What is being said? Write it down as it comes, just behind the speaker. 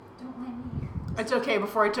It's okay.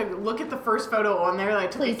 Before I look at the first photo on there that I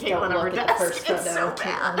took of Caitlin on her desk. The first photo, it's so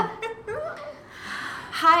bad.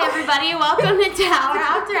 Hi, everybody. Welcome to Tower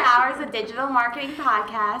After Hours, a digital marketing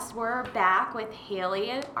podcast. We're back with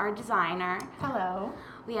Haley, our designer. Hello.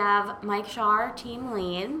 We have Mike Shaw, our team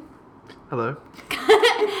lead. Hello.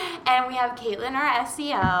 And we have Caitlin, our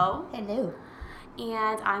SEO. Hello.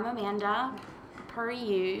 And I'm Amanda, per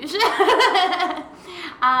usual.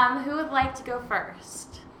 Who would like to go first?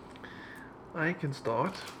 I can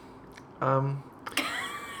start.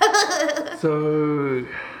 So,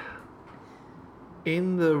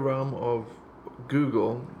 in the realm of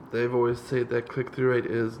Google, they've always said that click-through rate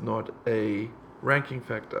is not a ranking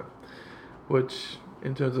factor, which,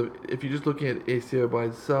 in terms of, if you're just looking at SEO by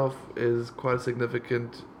itself, is quite a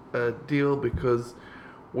significant deal, because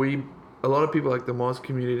a lot of people like the Moz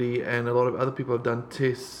community and a lot of other people have done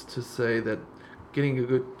tests to say that getting a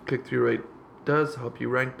good click-through rate does help you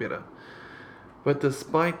rank better. But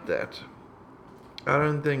despite that, I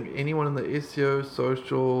don't think anyone in the SEO,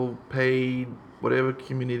 social, paid, whatever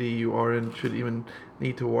community you are in should even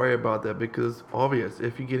need to worry about that, because it's obvious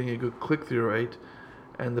if you're getting a good click-through rate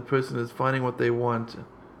and the person is finding what they want,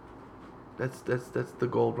 that's the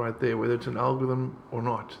gold right there, whether it's an algorithm or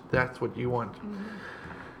not. That's what you want. Mm-hmm.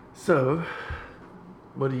 So,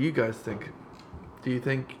 what do you guys think? Do you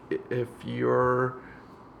think if your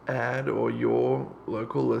ad or your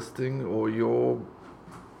local listing or your,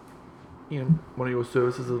 one of your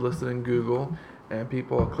services is listed in Google and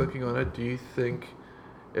people are clicking on it, do you think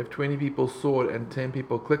if 20 people saw it and 10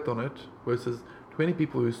 people clicked on it versus 20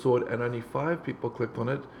 people who saw it and only 5 people clicked on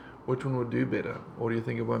it, which one would do better? Or do you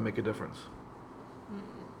think it won't make a difference?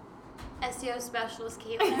 SEO specialist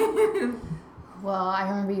Caitlin. Well, I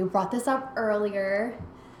remember you brought this up earlier,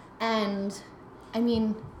 and I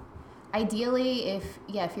mean, ideally, if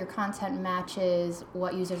your content matches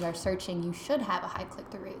what users are searching, you should have a high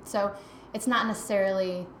click-through rate. So it's not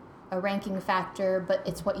necessarily a ranking factor, but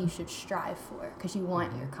it's what you should strive for, because you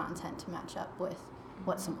want your content to match up with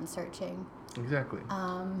what someone's searching. Exactly.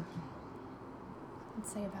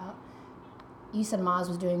 Let's say about, you said Moz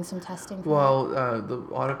was doing some testing. The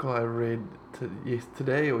article I read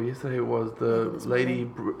today or yesterday was the lady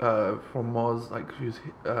from Moz, like she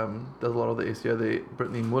does a lot of the SEO,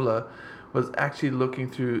 Brittany Muller, was actually looking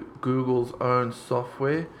through Google's own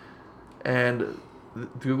software, and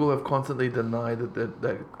Google have constantly denied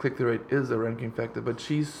that click-through rate is a ranking factor, but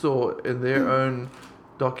she saw in their own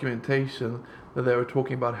documentation that they were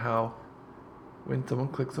talking about how when someone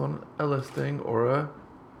clicks on a listing or a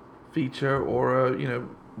feature or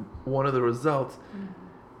one of the results,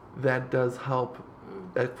 that does help.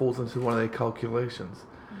 That falls into one of their calculations.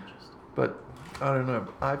 But I don't know.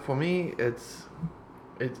 For me, it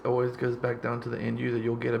always goes back down to the end user.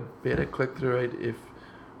 You'll get a better click-through rate if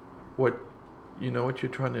what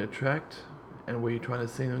you're trying to attract and where you're trying to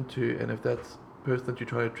send them to, and if that person that you're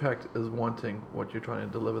trying to attract is wanting what you're trying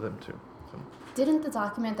to deliver them to. So. Didn't the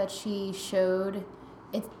document that she showed,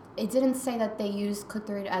 it didn't say that they use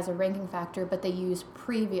click-through rate as a ranking factor, but they use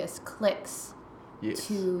previous clicks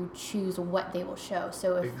to choose what they will show.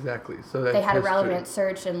 So if they had a relevant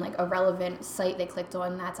search and like a relevant site they clicked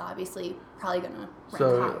on, that's obviously probably going to rank higher.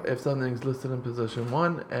 So if something's listed in position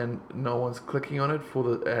 1 and no one's clicking on it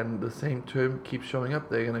and the same term keeps showing up,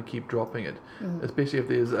 they're going to keep dropping it. Mm-hmm. Especially if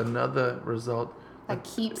there's another result that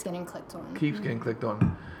keeps getting clicked on. Getting clicked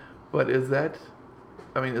on. But is that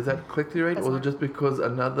click-through rate, or is it just because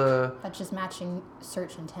that's just matching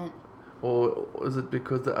search intent? Or is it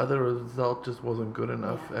because the other result just wasn't good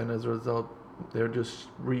enough, and as a result, they're just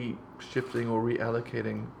re-shifting or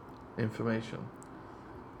reallocating information?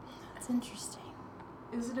 That's interesting.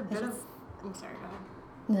 Is it a bit of... I'm sorry, go ahead.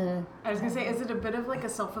 No. I was going to say, is it a bit of like a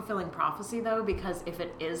self-fulfilling prophecy, though? Because if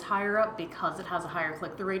it is higher up, because it has a higher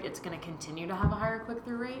click-through rate, it's going to continue to have a higher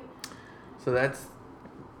click-through rate? So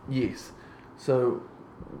yes. So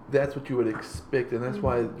that's what you would expect, and that's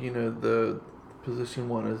why, the position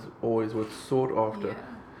 1 is always what's sought after. Yeah.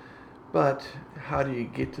 But how do you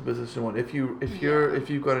get to position 1? If you've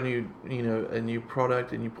got a new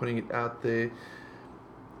product and you're putting it out there,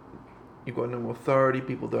 you've got no authority,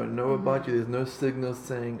 people don't know about you, there's no signal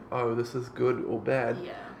saying, oh, this is good or bad.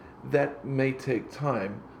 Yeah. That may take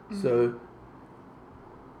time. Mm-hmm. So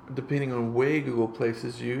depending on where Google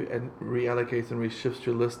places you and reallocates and reshifts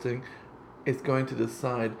your listing, it's going to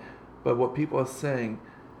decide. But what people are saying,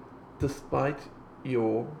 despite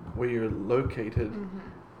where you're located,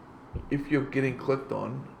 if you're getting clicked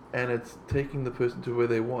on and it's taking the person to where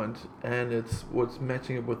they want and it's what's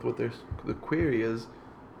matching it with what the query is,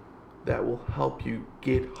 that will help you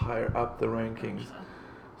get higher up the rankings.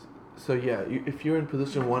 So if you're in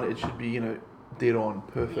position 1, it should be dead on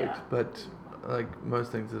perfect, Yeah. but like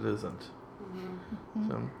most things it isn't.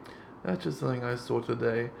 So that's just something I saw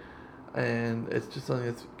today, and it's just something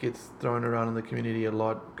that gets thrown around in the community a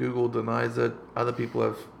lot. Google denies it. Other people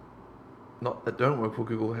have not that don't work for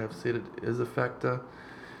Google have said it is a factor.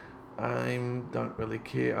 I don't really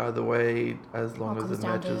care either way as long All as comes it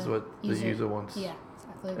down matches to what the user wants. Yeah,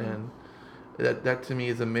 exactly. And that to me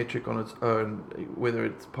is a metric on its own, whether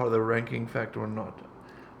it's part of the ranking factor or not.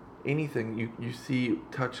 Anything you see,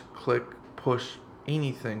 touch, click, push,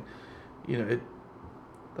 anything,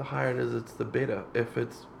 the higher it is, it's the better. If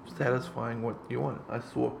it's satisfying what you want. I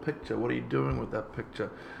saw a picture. What are you doing with that picture?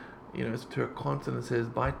 It's to a concert and says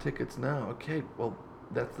buy tickets now. Okay, well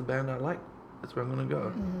that's the band I like. That's where I'm gonna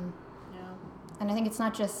go. Yeah. And I think it's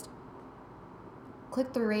not just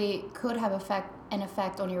click-through rate could have an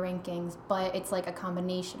effect on your rankings, but it's like a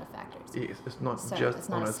combination of factors. Yes, it's not So just it's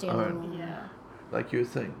not on a its standalone. own. Yeah. Like you were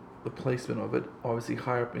saying, the placement of it. Obviously,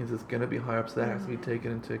 higher up means it's gonna be higher up, so that has to be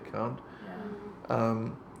taken into account. Yeah.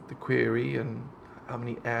 The query and how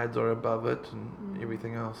many ads are above it and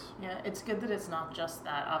everything else. Yeah, it's good that it's not just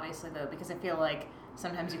that, obviously, though, because I feel like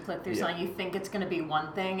sometimes you click through Yeah. something, you think it's going to be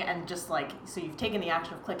one thing, and just like, so you've taken the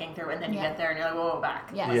action of clicking through, and then you Yeah. get there, and you're like, whoa, back.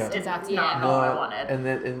 Yes, Yeah. exactly. It's not what I wanted.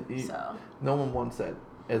 And So, no one wants that.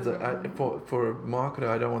 For a marketer,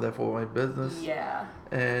 I don't want that for my business. yeah.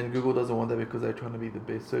 And Google doesn't want that because they're trying to be the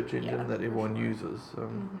best search engine Yeah, that for everyone sure. uses. So,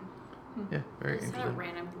 yeah, very Just had a interesting.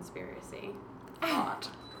 random conspiracy. Thought.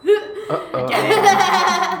 Uh-oh.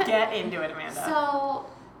 Get into it, Amanda. So,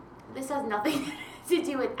 this has nothing to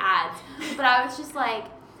do with ads, but I was just like,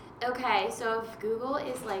 okay, so if Google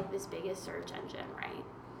is like this biggest search engine, right?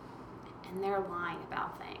 And they're lying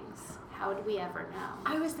about things, how would we ever know?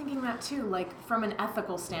 I was thinking that too, like from an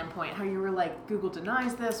ethical standpoint, how you were like, Google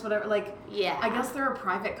denies this, whatever. Like, Yeah. I guess they're a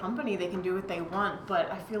private company, they can do what they want, but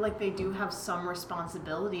I feel like they do have some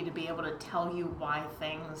responsibility to be able to tell you why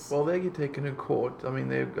things. Well, they get taken to court. I mean,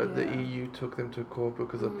 they've got the Yeah. EU took them to court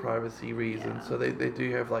because of privacy reasons. Yeah. So they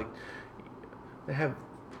do have they have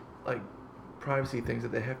privacy things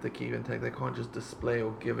that they have to keep intact. They can't just display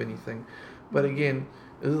or give anything. But again,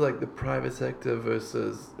 this is like the private sector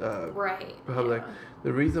versus Right. public. Yeah.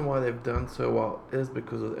 The reason why they've done so well is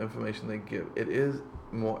because of the information they give. It is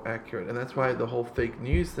more accurate, and that's why the whole fake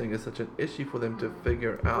news thing is such an issue for them to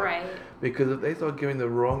figure out. Right. Because if they start giving the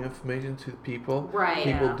wrong information to people, Right.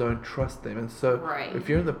 people Yeah. don't trust them. And so Right. if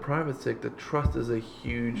you're in the private sector, trust is a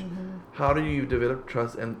huge, how do you develop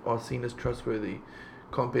trust and are seen as trustworthy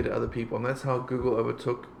compared to other people? And that's how Google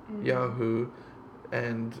overtook Yahoo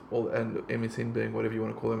and MSN Bing, whatever you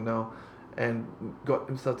want to call them now, and got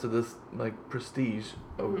themselves to this prestige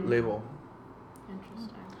level.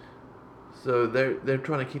 Interesting. So they're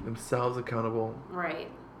trying to keep themselves accountable Right.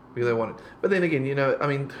 because they want it. But then again,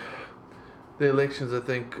 the elections, I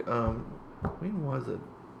think, when was it?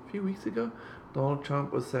 A few weeks ago, Donald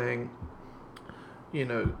Trump was saying,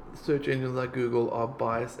 search engines like Google are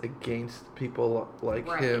biased against people like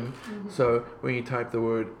Right. him. So when you type the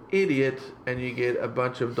word idiot and you get a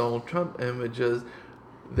bunch of Donald Trump images,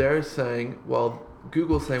 they're saying,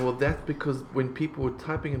 Google's saying, that's because when people were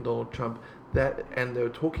typing in Donald Trump, and they were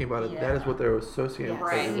talking about it, that is Yeah. what they were associating Yes.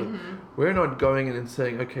 Right. with. We're not going in and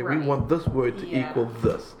saying, okay, we Right. want this word to Yeah. equal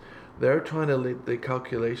this. They're trying to let the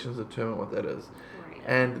calculations determine what that is. Right.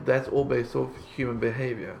 And that's all based off human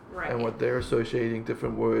behavior Right. and what they're associating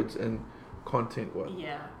different words and content with.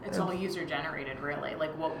 Yeah, it's And- all user generated, really.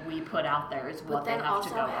 Like what we put out there is But what they then have also,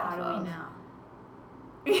 to go how off do of. we know?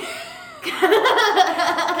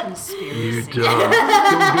 Conspiracy.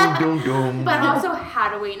 But also,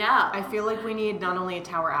 how do we know? I feel like we need not only a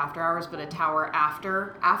tower after hours, but a tower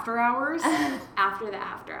after hours. After the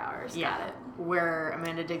after hours. Yeah, Got it. where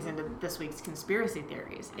Amanda digs into this week's conspiracy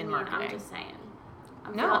theories in marketing. I'm just saying.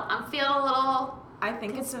 No. I'm feeling a little I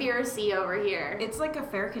think conspiracy over here. it's like a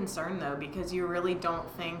fair concern though, because you really don't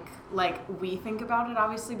think we think about it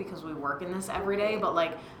obviously because we work in this every day, but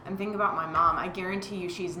I'm thinking about my mom. I guarantee you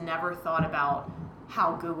she's never thought about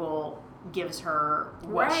how Google gives her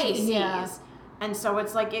what she Right. sees. Yeah. And so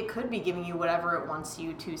it's it could be giving you whatever it wants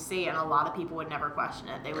you to see, and a lot of people would never question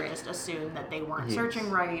it. They would just assume that they weren't Yes. searching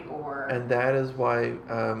right or And that is why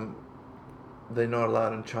they're not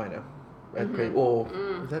allowed in China. Or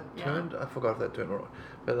is that Yeah. turned? I forgot if that turned or not.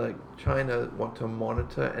 But China want to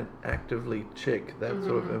monitor and actively check that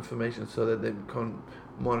sort of information so that they can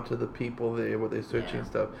monitor the people there, what they're searching and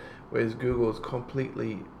Yeah. stuff. Whereas Google is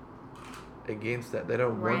completely against that. They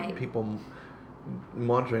don't Right. want people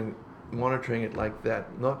monitoring it like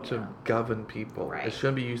that, not to Yeah. govern people. Right. It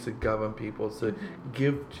shouldn't be used to govern people. So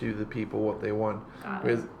give to the people what they want. Got it.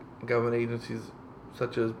 Whereas government agencies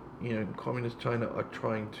such as communist China are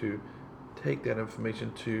trying to take that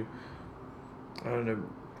information to, I don't know,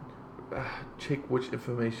 check which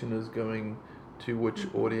information is going to which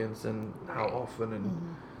audience and how often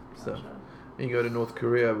and stuff. And you go to North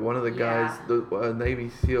Korea, one of the guys, the Navy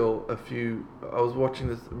SEAL, I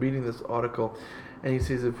was reading this article, and he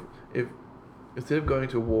says if instead of going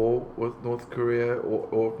to war with North Korea,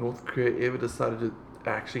 or if North Korea ever decided to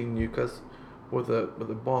actually nuke us with a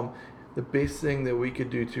bomb, the best thing that we could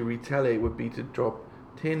do to retaliate would be to drop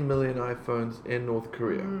 10 million iPhones in North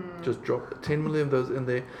Korea. Just drop 10 million of those in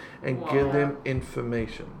there and give them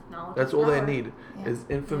information. That's all they need is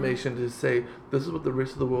information to say, this is what the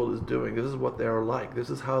rest of the world is doing. This is what they are like. This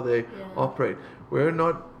is how they operate. We're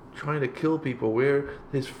not trying to kill people.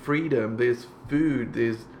 There's freedom. There's food.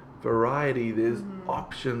 There's variety. There's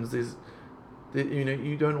options.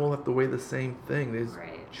 You don't all have to wear the same thing. There's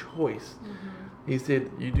choice. He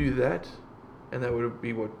said, you do that, and that would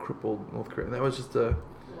be what crippled North Korea. And that was just a...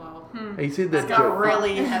 Wow. He said that... got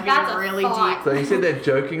really heavy and really deep. So he said that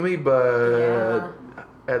jokingly, but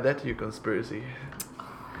add that to your conspiracy.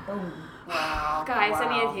 Oh. Wow. Guys, wow.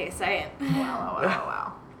 I need to take a second.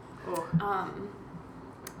 Wow.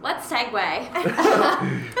 Let's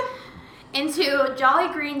segue into Jolly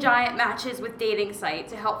Green Giant matches with dating site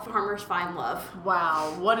to help farmers find love.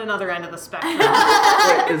 Wow, what another end of the spectrum.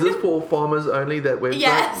 Wait, is this for farmers only, that website?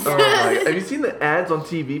 Yes. Oh my. Have you seen the ads on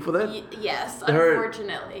TV for that? Yes, They're-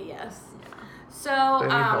 unfortunately, yes. Yeah. So, They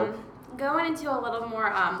need help. going into a little more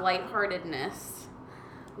lightheartedness,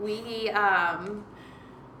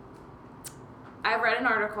 I read an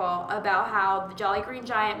article about how the Jolly Green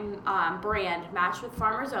Giant brand matched with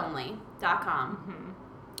FarmersOnly.com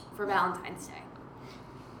for Valentine's Day.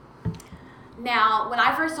 Now, when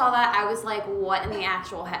I first saw that, I was like, what in the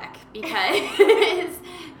actual heck? Because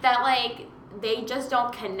they just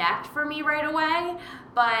don't connect for me right away.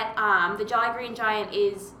 But the Jolly Green Giant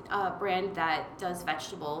is a brand that does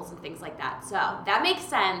vegetables and things like that. So that makes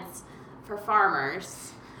sense for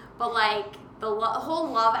farmers. But the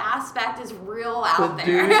whole love aspect is real out The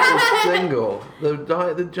there. dude is single.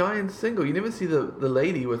 The giant's single. You never see the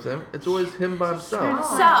lady with him. It's always him by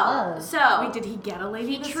himself. So Wait, did he get a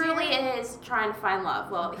lady? he this truly year? is trying to find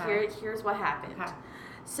love. Well, Okay. here's what happened. Okay.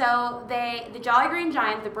 So the Jolly Green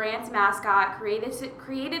Giant, the brand's mascot,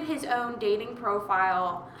 created his own dating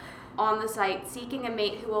profile on the site, seeking a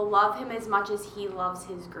mate who will love him as much as he loves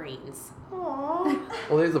his greens. Aww.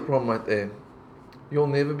 Well, there's a problem right there. You'll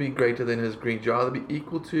never be greater than his green. You'll either be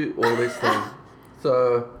equal to or less than.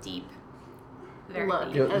 So, Deep. Very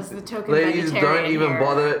Look, deep. as the token ladies, vegetarian don't even here,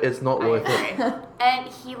 bother. It's not I worth it. agree. And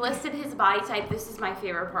he listed his body type. This is my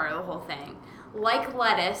favorite part of the whole thing. Like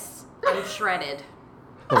lettuce, I'm shredded.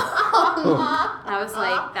 I was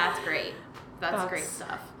like, that's great. That's great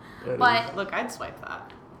stuff. That But Look, I'd swipe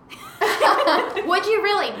that. would you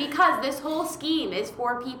really? Because this whole scheme is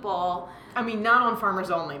for people. I mean, not on Farmers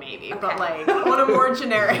Only, maybe, but Okay. on a more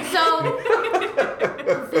generic. So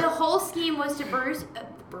the whole scheme was to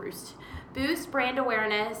boost brand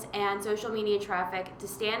awareness and social media traffic to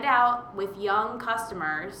stand out with young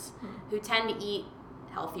customers who tend to eat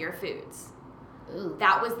healthier foods. Ooh.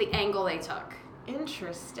 That was the angle they took.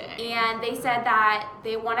 Interesting. And they said that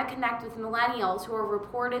they want to connect with millennials who are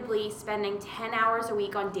reportedly spending 10 hours a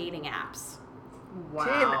week on dating apps. Wow.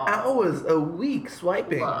 10 hours a week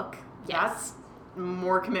swiping. Look, that's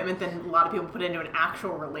more commitment than a lot of people put into an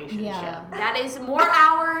actual relationship. Yeah. That is more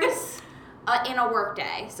hours in a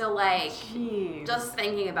workday. So, Jeez. just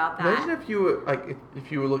thinking about that. Imagine if you were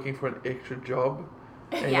if you were looking for an extra job,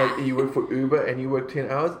 and Yeah. you work for Uber and you work 10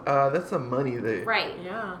 hours. That's some money there. Right.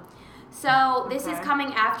 Yeah. So this is Okay.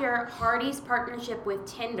 coming after Hardee's partnership with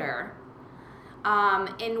Tinder,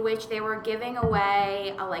 in which they were giving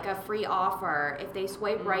away a free offer if they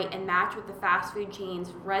swipe right and match with the fast food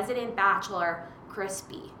chain's resident bachelor, Chris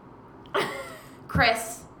P.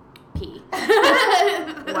 Chris P.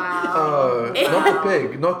 Wow. Not the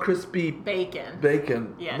pig, not crispy Bacon.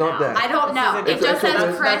 bacon. Yeah, not no. that. I don't know. This It is a just different-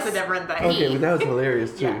 says Chris. That's a different thing. Okay, but that was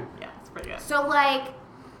hilarious too. Yeah, it's pretty good. So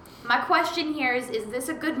my question here is this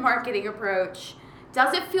a good marketing approach?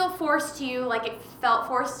 Does it feel forced to you like it felt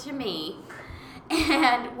forced to me?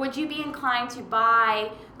 And would you be inclined to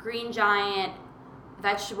buy Green Giant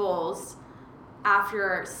vegetables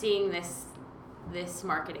after seeing this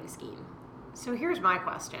marketing scheme? So here's my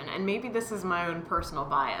question, and maybe this is my own personal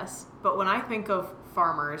bias, but when I think of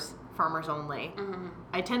farmers only,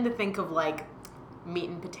 I tend to think of meat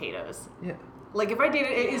and potatoes. Yeah. Like, if I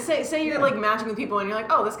dated, say you're, like, matching with people and you're like,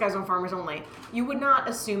 oh, this guy's on Farmers Only, you would not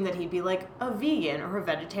assume that he'd be, like, a vegan or a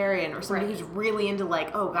vegetarian or somebody who's really into,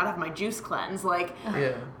 like, oh, gotta have my juice cleanse. Like,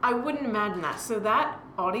 I wouldn't imagine that. So that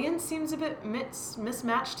audience seems a bit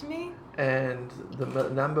mismatched to me. And the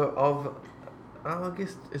number of, I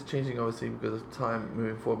guess it's changing, obviously, because of time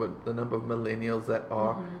moving forward, but the number of millennials that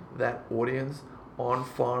are that audience on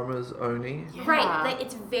Farmers Only. Yeah. Right, like,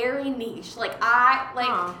 it's very niche. Like,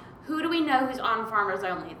 who do we know who's on Farmers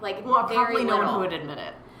Only? Like, well, very probably no little. one who would admit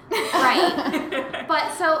it. Right.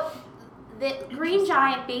 But so the Green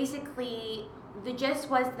Giant, basically, the gist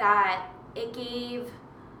was that it gave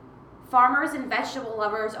farmers and vegetable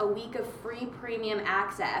lovers a week of free premium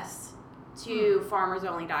access to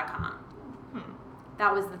farmersonly.com.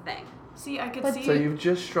 That was the thing. See, I could see. So you've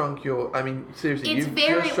just shrunk your. I mean, seriously, it's you've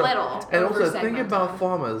very just shrunk, little. And also, think about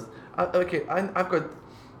farmers. I've got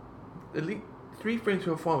at least 3 friends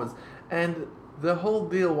who are farmers, and the whole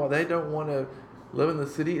deal why they don't want to live in the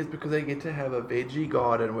city is because they get to have a veggie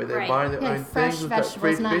garden where they're buying their own fresh things.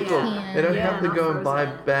 Vegetables, not canned. They don't have to go and buy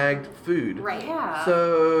bagged food. Right. Yeah.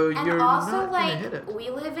 So and you're also, not like, gonna hit it. we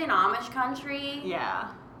live in Amish country. Yeah.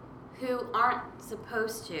 Who aren't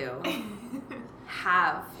supposed to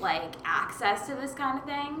have, like, access to this kind of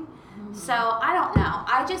thing. So, I don't know.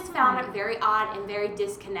 I just found it very odd and very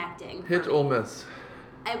disconnecting. Hit or miss?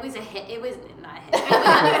 It was a hit. It was not a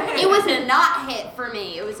hit. It was a not hit for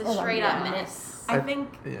me. It was a straight up miss. I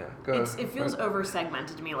think it feels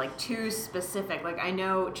over-segmented to me, like, too specific. Like, I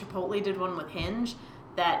know Chipotle did one with Hinge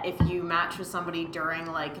that if you match with somebody during,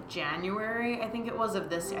 like, January, I think it was of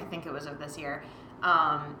this year,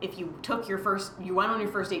 if you went on your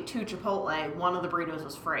first date to Chipotle, one of the burritos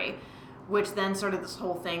was free, which then started this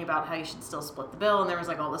whole thing about how you should still split the bill, and there was,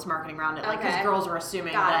 like, all this marketing around it, like, because girls were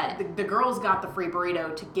assuming that the girls got the free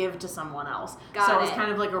burrito to give to someone else. So it was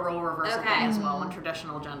kind of like a role reversal thing as well in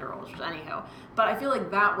traditional gender roles, anywho. But I feel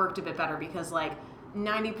like that worked a bit better because, like,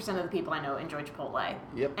 90% of the people I know enjoy Chipotle.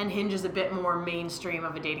 Yep. And Hinge is a bit more mainstream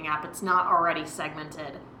of a dating app. It's not already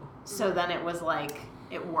segmented. So then it was like,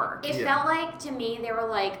 it worked. It felt like, to me, they were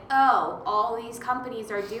like, oh, all these companies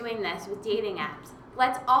are doing this with dating apps.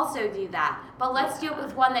 Let's also do that. But let's do it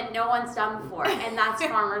with one that no one's done before, and that's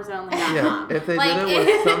farmersonly.com. Yeah, if they did it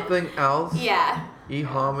with something else,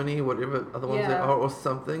 eHarmony, whatever other ones they are, or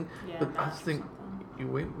something. Yeah, but I just think you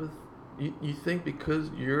went with, you think because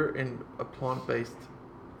you're in a plant-based,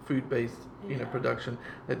 food-based, production,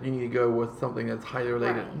 that you need to go with something that's highly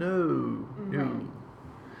related. Right. No.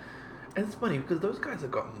 And it's funny because those guys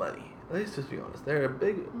have got money. Let's just be honest. They're a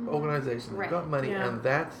big organization. They've got money, and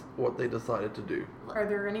that's what they decided to do. Are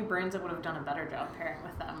there any brands that would have done a better job pairing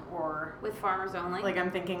with them, or with Farmers Only? Like,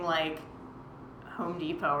 I'm thinking like Home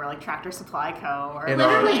Depot or like Tractor Supply Co. Or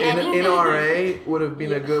NRA would have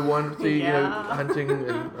been a good one for hunting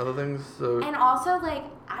and other things. So and also, like,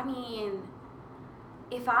 I mean,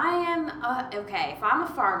 if I'm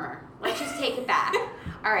a farmer, let's just take it back.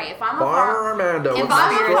 All right, if I'm a farmer, Armando, if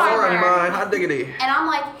I'm a farmer, my hot diggity, and I'm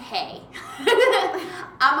like, hey,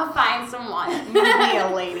 I'm gonna find someone, be a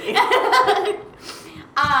lady.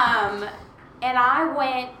 And I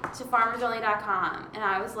went to farmersonly.com, and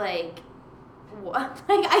I was like, what?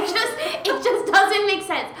 Like, it just doesn't make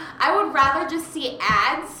sense. I would rather just see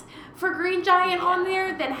ads for Green Giant on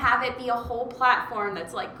there than have it be a whole platform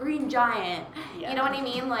that's like Green Giant. You know what I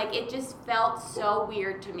mean? Like, it just felt so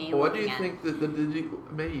weird to me. What do you think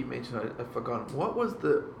maybe you mentioned, I've forgotten. What was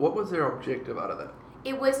their objective out of that?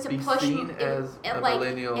 It was to push as a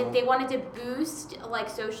millennial. They wanted to boost, like,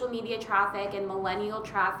 social media traffic and millennial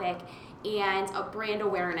traffic and a brand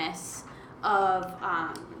awareness of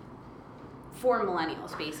for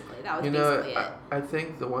millennials, basically. That was basically it. I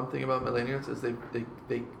think the one thing about millennials is they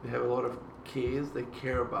have a lot of cares. They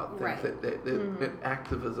care about things. Right. They're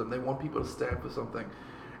activism. They want people to stand for something.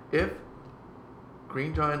 If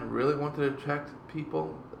Green Giant really wanted to attract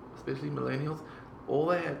people, especially millennials, all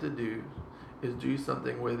they had to do is do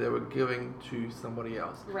something where they were giving to somebody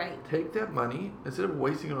else. Right. Take that money, instead of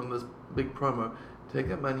wasting it on this big promo, take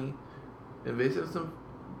that money, invest in some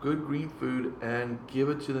good green food, and give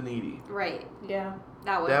it to the needy. Right. Yeah.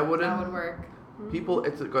 That would work. People,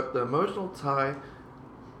 it's got the emotional tie.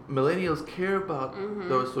 Millennials care about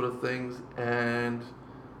those sort of things, and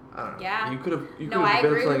I don't know. Yeah. You could have developed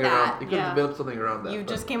something around. You could have developed something around that. You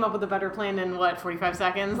just came up with a better plan in 45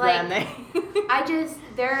 seconds. Like, then they. I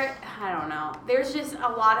don't know. There's just a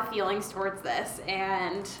lot of feelings towards this,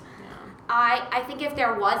 and I think if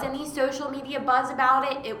there was any social media buzz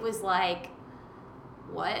about it, it was like,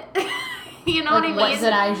 what? You know Like, what I mean? what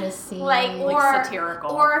did I just see? Like, Like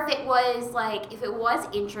satirical. Or if it was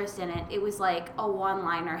interest in it, it was like a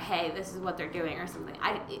one-liner, hey, this is what they're doing or something.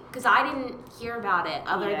 Because I didn't hear about it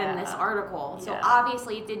other than this Yeah. article. So Yeah.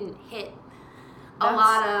 obviously it didn't hit a That's-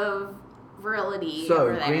 lot of virility So,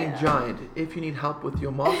 over there. Green Giant, if you need help with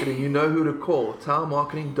your marketing, you know who to call.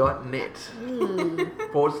 Towermarketing.net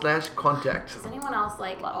 /contact. Does anyone else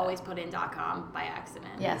Love always put in .com by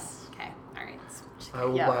accident? Yes. Okay. All right. I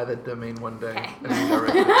will Yeah. buy that domain one day. Okay. And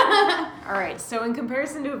redirect it. All right, so in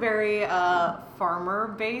comparison to a very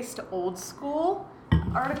farmer-based old school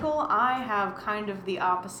article, I have kind of the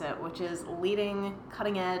opposite, which is leading,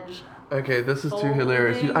 cutting edge. Okay, this is too Folding.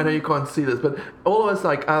 hilarious. I know you can't see this, but all of us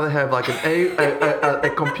either have a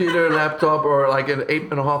computer, laptop, or like an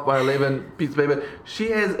 8.5 by 11 piece of paper.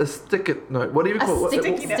 She has a sticky note. What do you call it?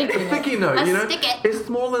 sticky note. Sticky A sticky note. A You know, stick-it. it's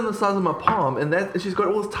smaller than the size of my palm, and she's got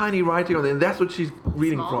all this tiny writing on there, and that's what she's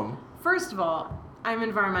reading Small. from. First of all, I'm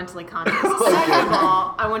environmentally conscious. Second of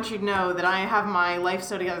all, I want you to know that I have my life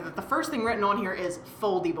so together that the first thing written on here is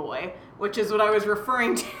Foldy Boy, which is what I was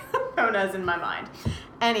referring to the phone as in my mind.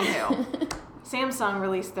 Anywho, Samsung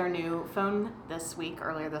released their new phone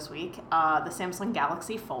earlier this week, the Samsung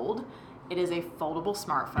Galaxy Fold. It is a foldable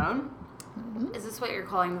smartphone. Is this what you're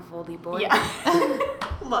calling the Foldy boy? Yeah.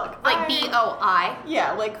 Look. Like BOI?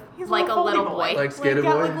 Yeah, like he's Like a foldy little boy. Like Skater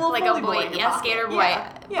yeah, Boy? Like, little Like foldy a boy. in your Yeah, pocket. skater boy.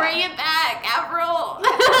 Yeah, yeah. Bring it back, Avril.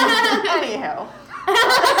 Anyhow.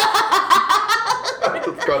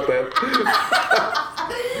 It's got that.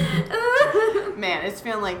 Man, it's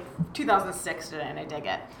feeling like 2006 today, and I dig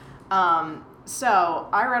it. So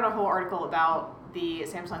I read a whole article about the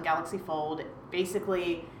Samsung Galaxy Fold.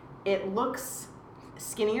 Basically, it looks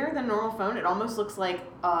skinnier than a normal phone. It almost looks like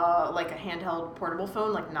a handheld portable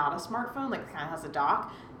phone, like not a smartphone. Like it kind of has a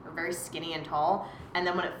dock. They're very skinny and tall. And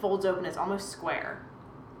then when it folds open, it's almost square.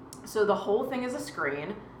 So the whole thing is a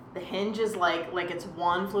screen. The hinge is like it's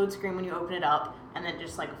one fluid screen when you open it up, and then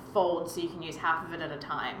just like folds so you can use half of it at a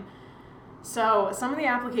time. So some of the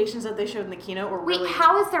applications that they showed in the keynote were Wait, really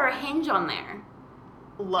how is there a hinge on there?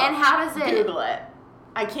 look, and how does it- Google it.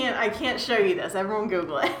 I can't show you this. Everyone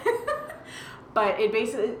Google it. But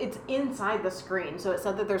it's inside the screen. So it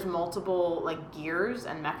said that there's multiple like gears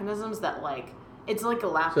and mechanisms that it's like a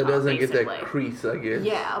laptop. So it doesn't basically. get that crease, I guess.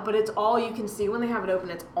 Yeah, but it's all you can see when they have it open.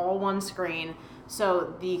 It's all one screen.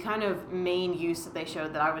 So the kind of main use that they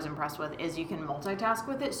showed that I was impressed with is you can multitask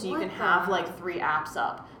with it. So you What can have the- like 3 apps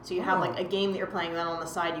up. So you have Oh. like a game that you're playing, then on the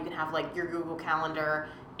side you can have like your Google Calendar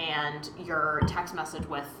and your text message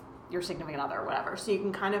with your significant other or whatever. So you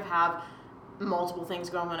can kind of have multiple things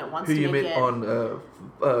going on at once. Who to you make met it... on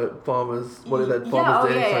Farmers, what is that, Yeah,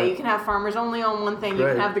 Farmers Day yeah. site? You can have Farmers Only on one thing. You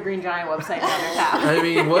Great. can have the Green Giant website on the other tab. I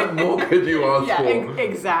mean, what more could you ask Yeah, for?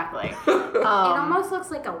 exactly. It almost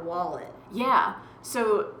looks like a wallet. Yeah.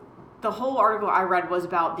 So the whole article I read was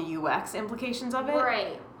about the UX implications of it.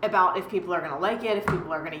 Right. About if people are going to like it, if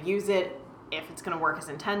people are going to use it, if it's going to work as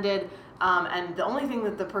intended. And the only thing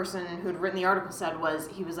that the person who'd written the article said was,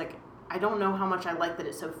 he was like, I don't know how much I like that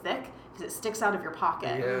it's so thick because it sticks out of your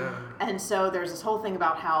pocket. Yeah. And so there's this whole thing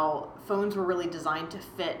about how phones were really designed to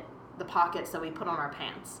fit the pockets that we put on our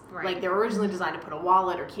pants. Right. Like they were originally designed to put a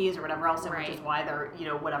wallet or keys or whatever else in, Right. which is why they're,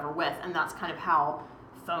 whatever width. And that's kind of how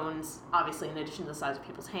phones, obviously in addition to the size of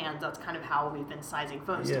people's hands, that's kind of how we've been sizing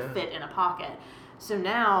phones to Yeah. fit in a pocket. So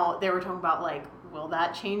now they were talking about will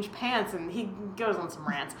that change pants? And he goes on some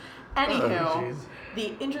rants. Anywho, jeez.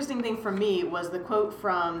 the interesting thing for me was the quote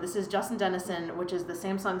from, this is Justin Dennison, which is the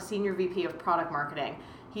Samsung Senior VP of Product Marketing.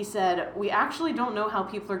 He said, "We actually don't know how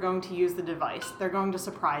people are going to use the device. They're going to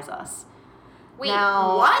surprise us." Wait,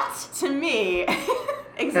 Now, what? To me,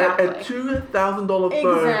 exactly. A $2,000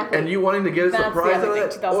 phone, Exactly. and you wanting to get a That's the surprise other out thing,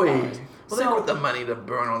 of that? $2,000. Oi. Well, they So- got the money to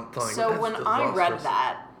burn on something. So That's when I read disastrous.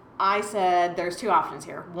 that, I said there's 2 options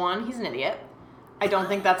here. One, he's an idiot. I don't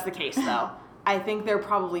think that's the case though. I think they're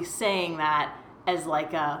probably saying that as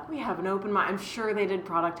we have an open mind. I'm sure they did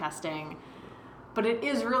product testing. But it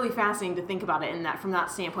is really fascinating to think about it from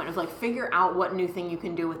that standpoint of figure out what new thing you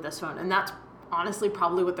can do with this phone. And that's honestly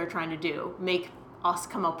probably what they're trying to do. Make us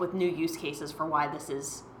come up with new use cases for why this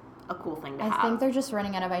is a cool thing to have. I think they're just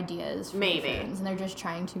running out of ideas for Maybe. phones, and they're just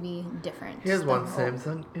trying to be different. Here's than one, the whole-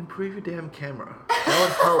 Samsung. Improve your damn camera. That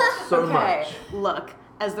would help so Okay, much. look,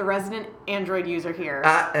 as the resident Android user here.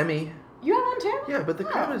 Emmy. You have one too? Yeah, but the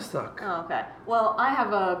Oh. cameras suck. Oh, okay. Well, I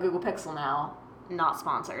have a Google Pixel now, not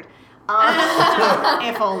sponsored.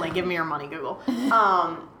 If only, give me your money, Google.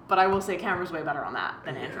 But I will say camera's way better on that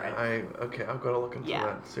than Android. I've got to look into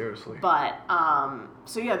that, seriously. But,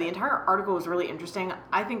 so yeah, the entire article was really interesting.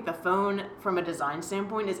 I think the phone, from a design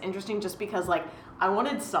standpoint, is interesting just because, like, I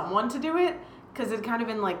wanted someone to do it, because it kind of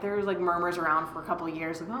been, like, there was, like, murmurs around for a couple of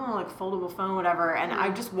years, like, oh, like, foldable phone, whatever, and I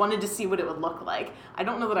just wanted to see what it would look like. I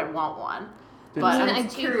don't know that I want one, but I'm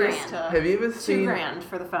curious to... Have you ever seen... $2,000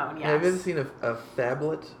 for the phone, yes. Have you ever seen a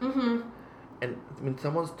phablet? Mm-hmm. And when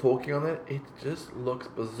someone's talking on it, it just looks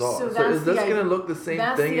bizarre. So is this going to look the same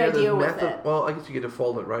thing as the idea with method? it. Well, I guess you get to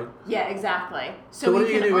fold it, right? Yeah, exactly. So what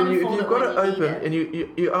do you do when you've got it open and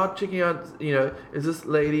you are checking out, is this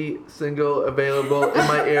lady single, available in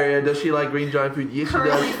my area? Does she like Green Giant food? Yes, she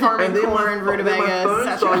does. And then my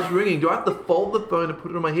phone starts ringing. Do I have to fold the phone and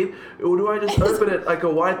put it on my head? Or do I just open it like a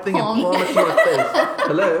wide thing and palm it to my face?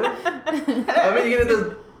 Hello? I mean, you're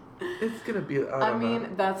going to... It's gonna be. I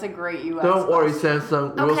mean, that's a great US. Don't worry,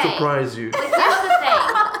 Samsung. We'll surprise you. But here's the thing.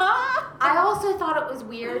 I also thought it was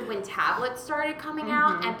weird when tablets started coming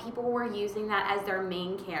out and people were using that as their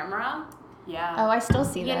main camera. Yeah. Oh, I still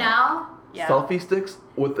see that. You know? Yeah. Selfie sticks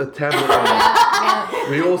with a tablet on it.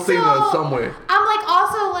 We all seen those somewhere. I'm like,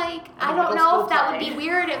 also, like, I don't know if that would be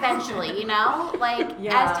weird eventually, you know? Like,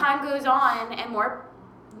 as time goes on and more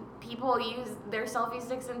people use their selfie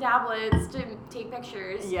sticks and tablets to take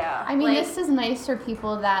pictures. Yeah. I mean, this is nice for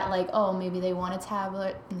people that, like, oh, maybe they want a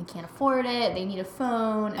tablet and they can't afford it. They need a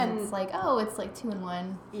phone. And it's like, oh, it's like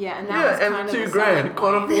 2-in-1. Yeah, and that was kind of $2,000. Can't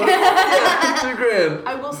afford it. $2,000.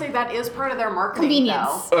 I will say that is part of their marketing,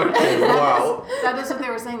 convenience. though. Okay, wow. That is what they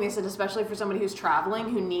were saying. They said, especially for somebody who's traveling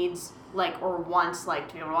who needs, like, or wants, like,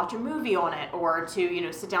 to be able to watch a movie on it or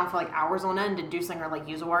to, sit down for, like, hours on end and do something or, like,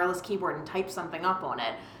 use a wireless keyboard and type something up on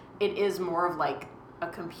it. It is more of like a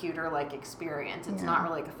computer-like experience. It's not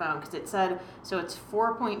really like a phone because it said, so it's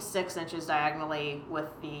 4.6 inches diagonally with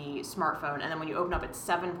the smartphone, and then when you open up, it's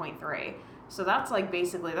 7.3. So that's like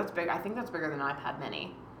basically, that's big. I think that's bigger than iPad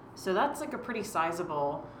mini. So that's like a pretty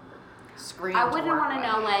sizable screen. I wouldn't want to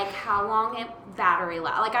know like how long it battery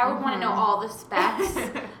lasts. Like I would want to know all the specs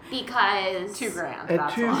because $2,000.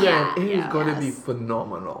 At $2,000, it is going to be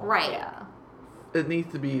phenomenal. Right. Yeah. It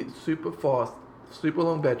needs to be super fast. Super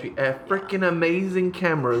long battery, freaking amazing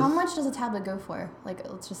cameras. How much does a tablet go for? Like,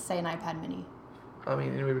 let's just say an iPad mini. I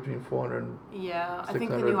mean, anywhere between 400 and Yeah, I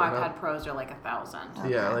think the new iPad Pros are like 1,000.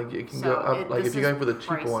 Okay. Yeah, like it can go up. Like if you're going for the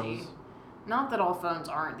cheaper ones. Not that all phones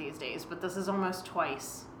aren't these days, but this is almost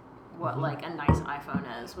twice what like a nice iPhone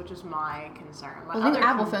is, which is my concern. I think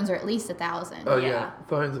Apple phones are at least 1,000. Oh yeah,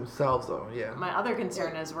 phones themselves though. Yeah. My other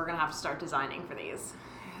concern is we're gonna have to start designing for these.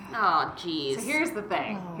 Oh, jeez. So here's the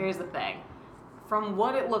thing. From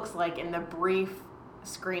what it looks like in the brief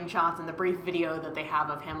screenshots and the brief video that they have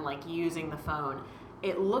of him like using the phone,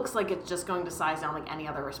 it looks like it's just going to size down like any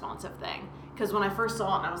other responsive thing. Because when I first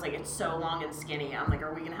saw it, and I was like, it's so long and skinny. I'm like,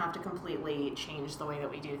 are we going to have to completely change the way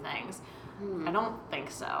that we do things? I don't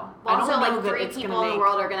think so. Well, I don't also, know like, that 3 it's people gonna in the make...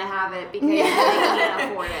 world are going to have it because they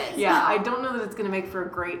can't afford it. Yeah, so. I don't know that it's going to make for a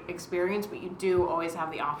great experience, but you do always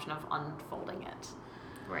have the option of unfolding it.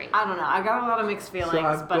 Right. I don't know. I got a lot of mixed feelings, So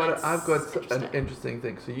I've got interesting. an interesting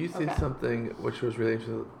thing. So you said something which was really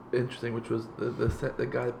interesting, which was the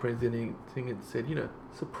guy that presenting and said,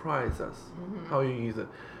 surprise us how you use it.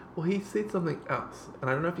 Well, he said something else, and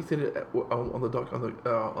I don't know if he said it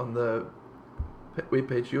on the web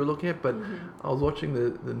page you were looking at, but I was watching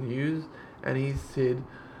the news, and he said.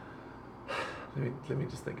 Let me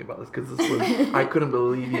just think about this because this was I couldn't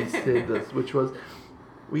believe he said this, which was.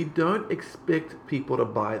 We don't expect people to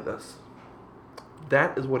buy this.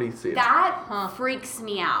 That is what he said. That freaks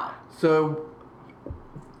me out. So,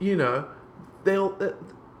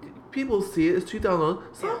 people see it. It's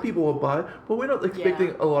 $2,000. Some people will buy it, but we're not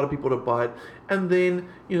expecting a lot of people to buy it. And then,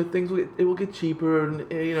 things will get cheaper, and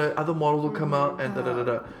other models will come out, and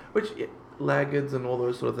which laggards and all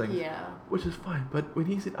those sort of things. Yeah. Which is fine. But when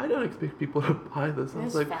he said, "I don't expect people to buy this," I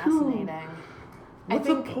was like, fascinating. What's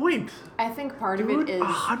the point? I think part of it is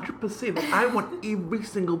 100%. Like, I want every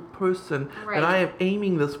single person that I am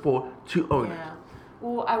aiming this for to own it.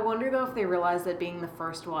 Well, I wonder though if they realize that being the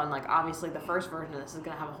first one, like obviously the first version of this is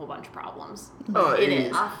going to have a whole bunch of problems. Oh, it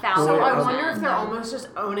is. 1,000%. So I wonder if they're almost just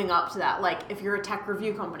owning up to that. Like if you're a tech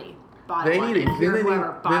review company, buy They one. need If you're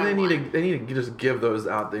whoever, buy they one. need to just give those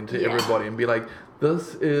out then to everybody and be like,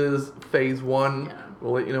 this is phase 1. Yeah.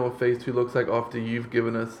 We'll let you know what phase 2 looks like after you've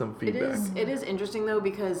given us some feedback. It is interesting though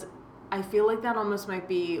because I feel like that almost might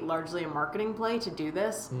be largely a marketing play to do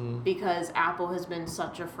this because Apple has been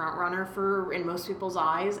such a front runner in most people's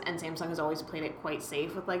eyes, and Samsung has always played it quite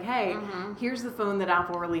safe with like, hey, here's the phone that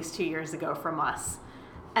Apple released 2 years ago from us.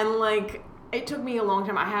 And like, it took me a long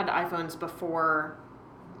time. I had iPhones before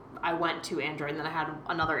I went to Android, and then I had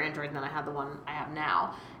another Android, and then I had the one I have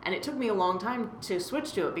now. And it took me a long time to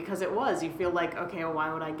switch to it because you feel like, okay, well,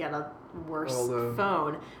 why would I get a worse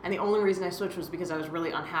phone? And the only reason I switched was because I was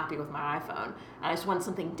really unhappy with my iPhone, and I just wanted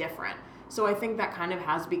something different. So I think that kind of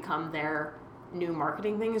has become their new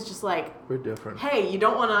marketing thing, is just like, we're different. Hey, you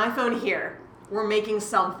don't want an iPhone? Here. We're making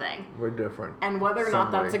something. We're different. And whether or not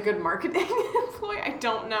that's a good marketing employee, I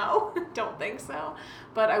don't know. Don't think so.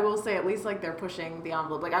 But I will say, at least like they're pushing the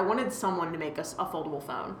envelope. Like I wanted someone to make a foldable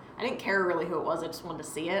phone. I didn't care really who it was. I just wanted to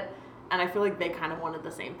see it. And I feel like they kind of wanted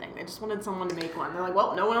the same thing. They just wanted someone to make one. They're like,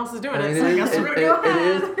 well, no one else is doing it, so I guess we're going to go ahead.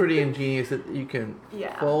 It is pretty ingenious that you can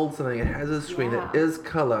fold something. It has a screen. It is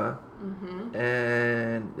color. Mm-hmm.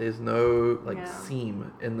 And there's no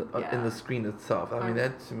seam in the screen itself. I mean,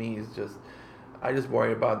 that to me is just, I just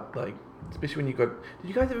worry about like, especially when you got. Did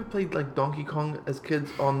you guys ever play like Donkey Kong as kids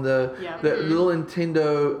on the little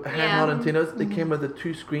Nintendo handheld Nintendos? They came with the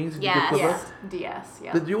two screens and you could flip it. DS.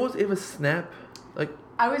 Yeah. Did yours ever snap? Like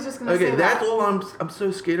I was just gonna say that. That's all I'm so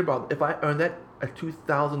scared about. If I earned that a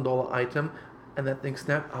 $2,000 item. And that thing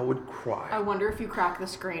snapped, I would cry. I wonder if you crack the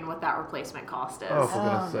screen, what that replacement cost is. Oh, for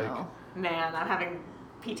goodness sake. No. Man, I'm having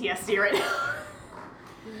PTSD right now.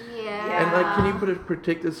 Yeah. And like, can you put a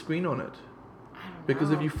protective screen on it? I don't know.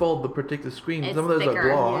 Because if you fold the protective screen, It's some of those thicker.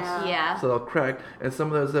 are gloss, Yeah. so they'll crack, and some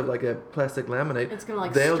of those have like a plastic laminate. It's gonna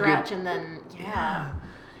like they'll stretch and then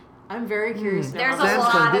I'm very curious now. There's a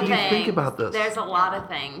Samsung, lot did of you things. think about this? There's a lot of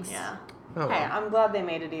things. Yeah. Oh, Hey, well. I'm glad they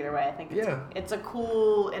made it either way. I think it's a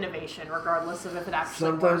cool innovation, regardless of if it actually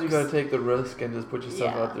Sometimes works. you gotta take the risk and just put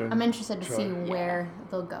yourself out there. And I'm interested to try. see where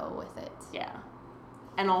they'll go with it. Yeah.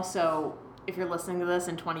 And also, if you're listening to this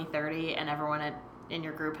in 2030 and everyone in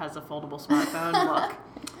your group has a foldable smartphone, look,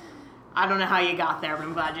 I don't know how you got there, but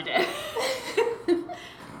I'm glad you did.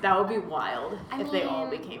 That would be wild if they all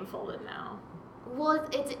became folded now. Well,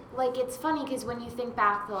 it's funny because when you think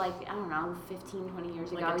back to like, I don't know, 15, 20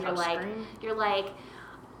 years Like ago, a you're like,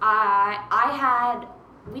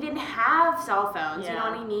 we didn't have cell phones, you know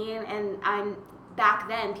what I mean? And back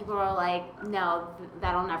then people were like, no,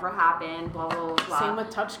 that'll never happen, blah, blah, blah. Same with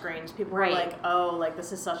touchscreens. People were like, oh, like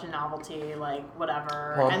this is such a novelty, like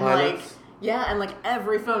whatever. Palm and Pilots. and like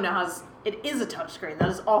every phone now it is a touchscreen. That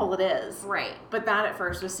is all it is. Right. But that at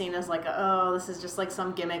first was seen as like, oh, this is just like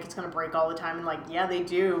some gimmick. It's going to break all the time. And like, yeah, they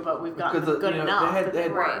do, but we've gotten good enough that they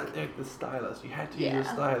work. They had the stylus. You had to use a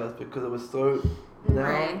stylus because it was so.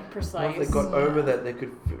 Now, precise. once they got over that, they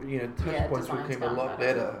could, touch points design's became a gotten lot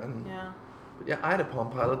better. And yeah. I had a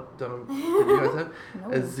Palm Pilot. Don't know. Did you guys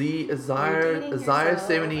have a Azire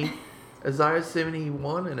 70, Azire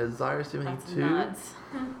 71, and Azire 72? That's nuts.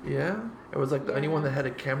 Yeah, it was like the only one that had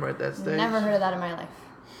a camera at that stage. Never heard of that in my life.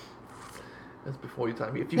 That's before your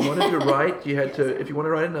time. If you wanted to write, you had to. If you want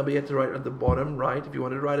to write a number, you had to write at the bottom right. If you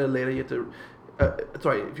wanted to write a letter, you had to.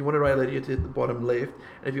 If you want to write a letter, you had to hit the bottom left.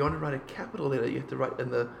 And if you want to write a capital letter, you have to write in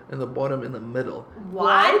the bottom in the middle.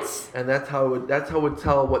 What? And that's how it would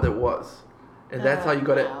tell what it was. And that's how you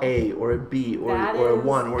got an A or a B or a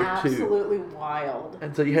 1 or a 2. Absolutely wild.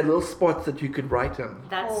 And so you had little spots that you could write in.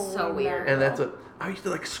 That's so weird. And that's what I used to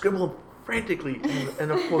like scribble frantically. And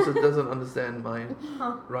of course it doesn't understand my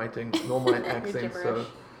writing nor my accent. So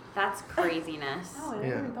That's craziness. Oh, I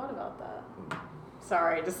never even thought about that.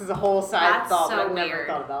 Sorry, this is a whole side That's thought, so but I've never weird.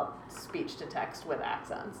 thought about speech to text with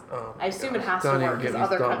accents. Oh I assume it gosh. has Don't to even work get because me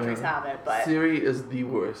other started. countries have it, but Siri is the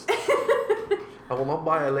worst. I will not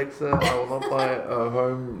buy Alexa. I will not buy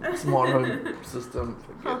a smart home system.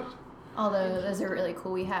 Forget it. Although those are really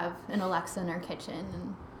cool. We have an Alexa in our kitchen.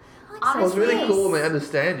 And Well, it's really cool when they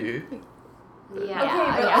understand you. Yeah.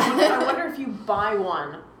 okay, but yeah. I wonder if you buy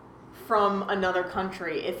one from another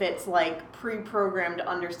country, if it's like pre-programmed to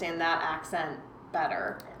understand that accent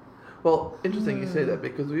better. Well, interesting you say that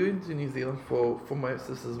because we went to New Zealand for my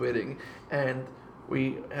sister's wedding, and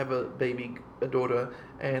we have a daughter,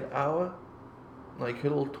 and our her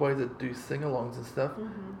little toys that do sing-alongs and stuff,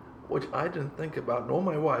 which I didn't think about, nor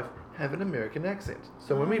my wife, have an American accent.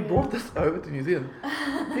 So when we brought this over to New Zealand,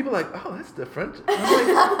 people are like, oh, that's different. And I'm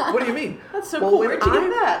like, what do you mean? That's so cool. Where'd you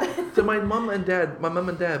get that? So my mum and dad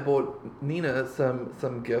bought Nina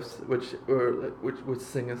some gifts, which would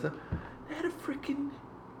sing and stuff. They had a freaking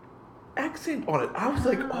accent on it. I was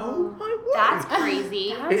like, oh my word. That's crazy.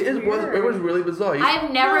 It was really bizarre.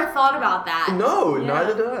 I've never thought about that. No, Yeah.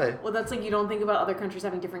 neither did I. Well, that's like you don't think about other countries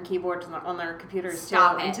having different keyboards on their computers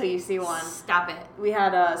Stop too it. until you see one. Stop it. We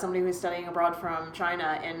had somebody who was studying abroad from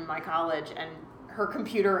China in my college, and her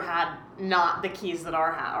computer had not the keys that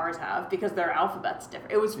ours have because their alphabet's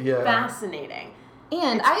different. It was fascinating.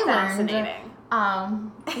 And It's I fascinating.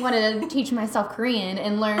 wanted to teach myself Korean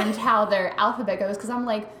and learned how their alphabet goes because I'm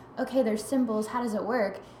like, okay, there's symbols, how does it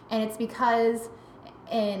work? And it's because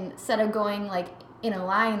instead of going like in a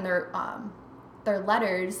line, they're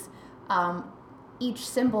letters. Each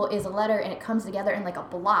symbol is a letter, and it comes together in like a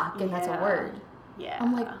block, and that's a word. Yeah.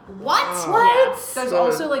 I'm like, What? what? There's So-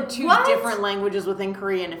 also like two What? different languages within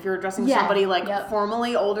Korean if you're addressing Yeah, somebody like yep.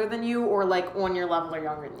 formally older than you or like on your level or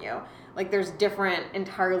younger than you. Like there's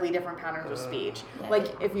entirely different patterns of speech. Yeah.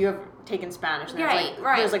 Like if you have taken Spanish, there's Right, like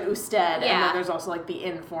right. there's like usted, and Yeah. then there's also like the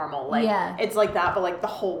informal. Like Yeah. it's like that, but like the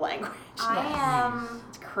whole language. I am.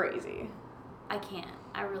 It's crazy. I can't.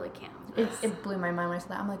 I really can't. It blew my mind when I saw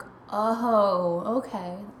that. I'm like, oh,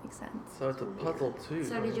 okay, that makes sense. So it's a puzzle too.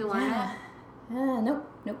 So did you learn it? Nope.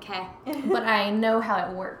 Okay. But I know how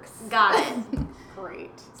it works. Got it.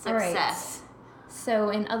 Great. All right. Success. So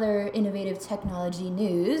in other innovative technology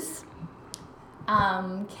news,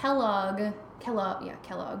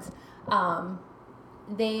 Kellogg's,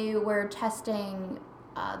 they were testing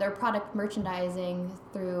their product merchandising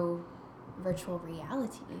through virtual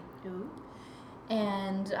reality. Ooh.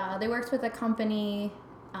 And they worked with a company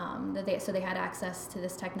so they had access to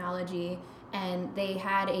this technology, and they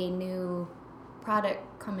had a new product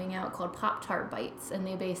coming out called Pop-Tart Bites, and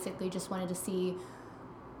they basically just wanted to see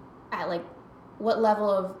at like what level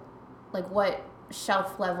of like what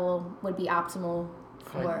shelf level would be optimal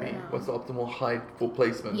for. Height, what's the optimal height for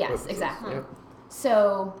placement? Yes, purposes? exactly. Yep.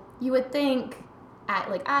 So you would think at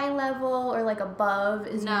like eye level or like above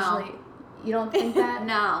is No. usually. You don't think that?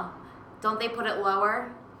 No. Don't they put it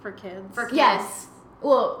lower For kids. for kids? Yes.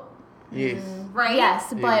 Well. Yes. Right? Yes,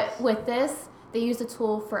 but Yes. with this, they used a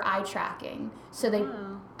tool for eye tracking. So they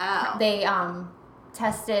Oh.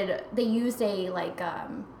 tested. They used a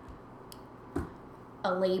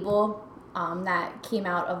label that came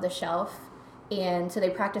out of the shelf, and so they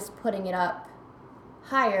practiced putting it up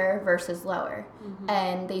higher versus lower,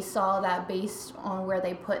 and they saw that based on where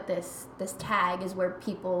they put this tag is where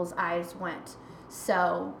people's eyes went.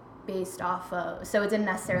 So based off of, so it didn't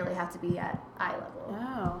necessarily have to be at eye level.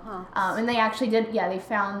 Oh, huh. And they actually did, they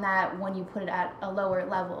found that when you put it at a lower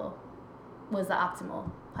level was the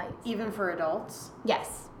optimal height. Even for adults.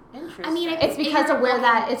 Yes. Interesting. I mean, It's because of where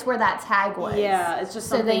that tag was. Yeah, it's just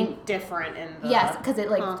So something different in the. Yes, because it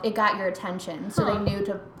Huh. it got your attention, so they knew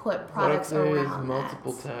to put What if products there is around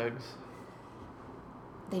multiple that. tags?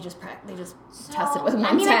 They just So, tested with I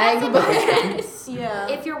one mean, I tag. guess it but- depends. Yeah.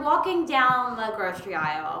 If you're walking down the grocery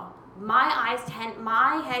aisle, my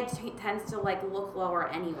head tends to like look lower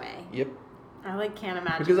anyway. Yep. I can't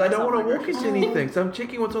imagine. Because I don't myself want to in a walk grocery into store. anything, so I'm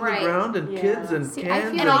checking what's on Right. the ground and Yeah. kids and See, I cans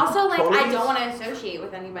feel And and also, like, I trolleys. don't want to associate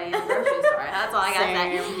with anybody in the grocery store. That's all I gotta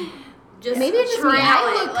say. Same. Just Maybe it's just me. trail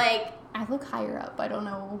I it, look- like, I look higher up. I don't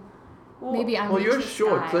know. Well, Maybe I'm. Well, you're Reaches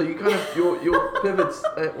short, sky. so you kind of your pivots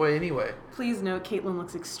that way anyway. Please note, Caitlin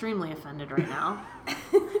looks extremely offended right now.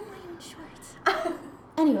 short.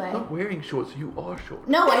 Anyway. Not wearing shorts, you are short.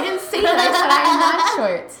 No, I didn't say that. I said I'm not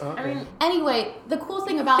short. Okay. I mean, Anyway, the cool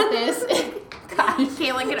thing about this, gosh,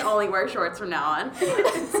 Caitlin can only wear shorts from now on.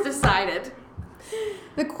 It's decided.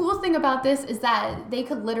 the cool thing about this is that they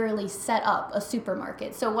could literally set up a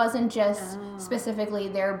supermarket. So it wasn't just specifically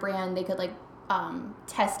their brand. They could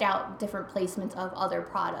test out different placements of other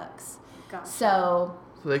products. Gotcha. So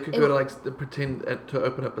So they could It go to would- pretend to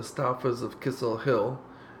open up a Staffers of Kissel Hill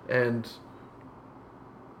and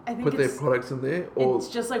I think put their it's, products in there, or it's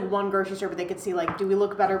just like one grocery store, but they could see do we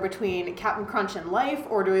look better between Captain Crunch and Life,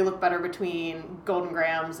 or do we look better between Golden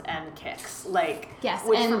Grams and Kix? Yes,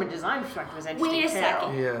 which and- from a design perspective is interesting Wait a too.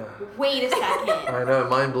 second. yeah, Wait a second. I know,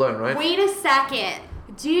 mind blown, right? Wait a second.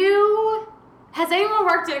 Has anyone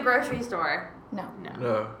worked at a grocery store? no.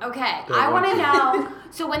 No. Okay, Don't I want want to to. know.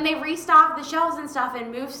 So when they restock the shelves and stuff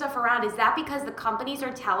and move stuff around, is that because the companies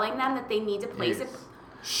are telling them that they need to place Yes. it?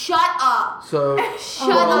 Shut up. So Shut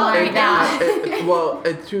Oh up my right now.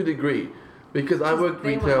 God. to a degree, because I worked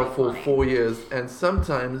They wanna retail make for money. 4 years, and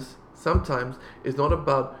sometimes it's not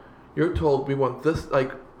about you're told we want this,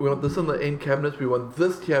 we want this on the end cabinets, we want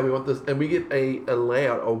this here, we want this, and we get a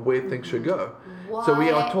layout of where things should go. So we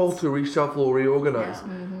are What? told to reshuffle or reorganize.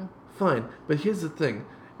 Yeah. Fine, but here's the thing: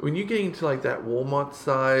 when you get into that Walmart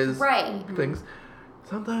size Right. things,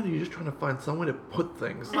 sometimes you're just trying to find somewhere to put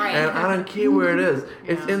things, Right. and I don't care where it is.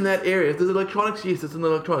 It's Yeah. in that area. If there's electronics, yes, it's in the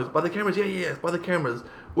electronics. By the cameras, yes, by the cameras.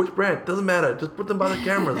 Which brand? Doesn't matter. Just put them by the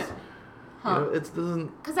cameras. You know, it doesn't.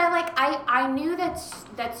 Because I knew that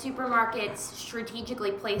supermarkets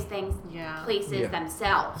strategically place places Yeah.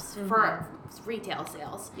 themselves for retail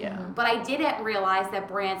sales. Yeah. But I didn't realize that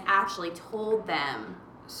brands actually told them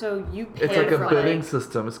So you pay It's like a for bidding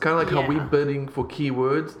system. It's kind of like how we Yeah. bidding for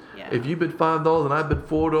keywords. Yeah. If you bid $5 and I bid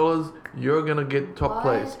 $4, you're gonna get top What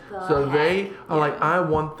place. the So they heck? are like, Yeah. I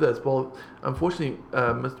want this. Well, unfortunately,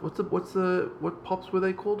 what pops were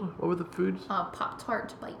they called? What were the foods?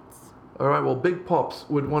 Pop-Tart bites. All right. Well, Big Pops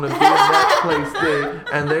would want to be in that place there,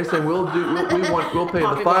 and they're saying we'll pay the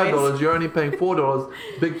Poppy $5. Boys. You're only paying $4.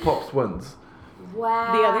 Big Pops wins.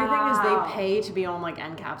 Wow. The other thing is they pay to be on like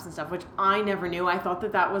end caps and stuff, which I never knew. I thought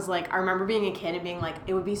that was like, I remember being a kid and being like,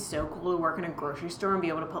 it would be so cool to work in a grocery store and be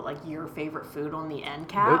able to put like your favorite food on the end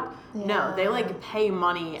cap. Nope. No, they Yeah. like pay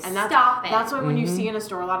money, and Stop it. that's why when you Mm-hmm. see in a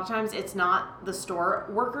store a lot of times it's not the store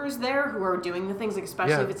workers there who are doing the things, like,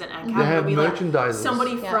 especially Yeah. if it's an end They cap. have It'll be merchandisers. like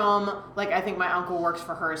somebody Yeah. from, like, I think my uncle works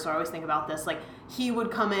for her, so I always think about this. Like, he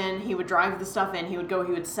would come in, he would drive the stuff in, he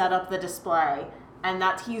would set up the display. And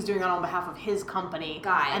he's doing it on behalf of his company,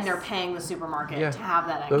 Guys. and they're paying the supermarket Yeah. to have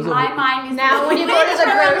that. Those end are cap. My mind is Now, when you go to the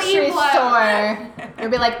literally grocery blown. store,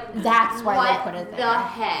 you'll be like, that's why What they put it the there.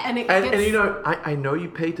 heck? And it And gets, you know, I know you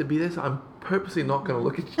paid to be there, so I'm purposely not going to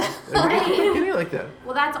look at you. Right. Getting like that.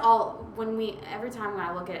 Well, that's all. Every time when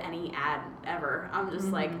I look at any ad ever, I'm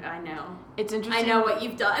just like, I know. it's I interesting. know what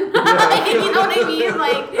you've done. You know what I mean?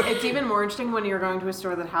 Like, It's even more interesting when you're going to a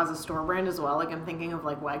store that has a store brand as well. Like, I'm thinking of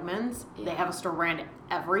like Wegmans. They Yeah. have a store brand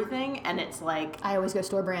everything, and it's like I always go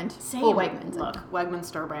store brand. same. Oh, Wegmans. Look, Wegmans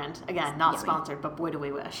store brand again, not Yummy. sponsored, but boy do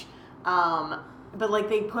we wish. But like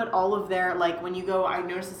they put all of their, like, when you go, I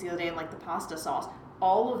noticed this the other day in like the pasta sauce,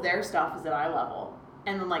 all of their stuff is at eye level,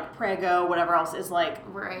 and then like Prego, whatever else is like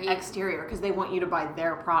Right. exterior, because they want you to buy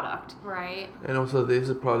their product. right. And also, these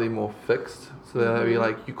are probably more fixed, so they'll be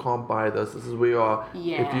like, you can't buy this. This is where you are. If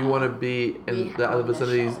Yeah. you want to be We in have the other on this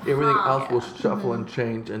vicinities, shelf. everything else Yeah. will shuffle and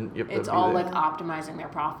change, and you have It's to be all there. like optimizing their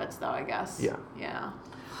profits, though, I guess. Yeah. Yeah.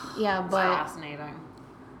 Yeah, It's but fascinating.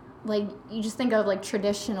 like you just think of like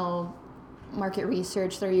traditional market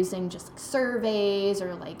research, they're using just like surveys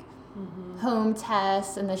or like home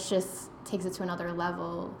tests, and this just takes it to another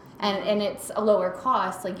level. And it's a lower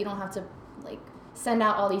cost. Like you don't have to like send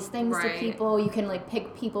out all these things to Right. people. You can like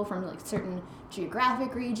pick people from like certain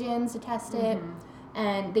geographic regions to test it.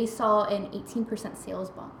 And they saw an 18% sales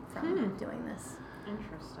bump from doing this.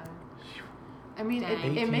 Interesting. I mean,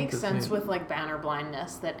 Dang. it makes 18%. sense with like banner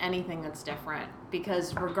blindness that anything that's different,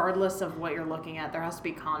 because regardless of what you're looking at, there has to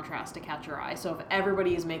be contrast to catch your eye. So if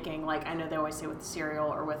everybody is making, like, I know they always say with cereal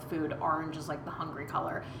or with food, orange is like the hungry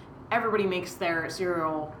color. Everybody makes their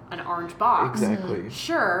cereal an orange box. Exactly.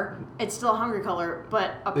 Sure, it's still a hungry color,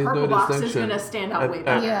 but a There's purple no box is distinction. going to stand out way And,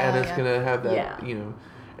 better. Yeah, and it's yeah. going to have that, Yeah. you know,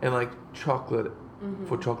 and like chocolate,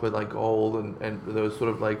 for chocolate, like gold and those sort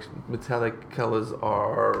of like metallic colors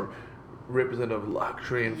are representative of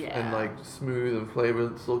luxury and Yeah. like smooth and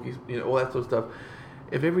flavored, silky, you know, all that sort of stuff.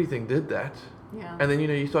 If everything did that, Yeah. and then, you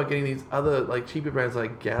know, you start getting these other like cheaper brands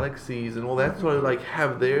like Galaxies and all that sort of like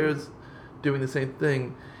have theirs doing the same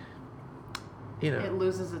thing, you know. It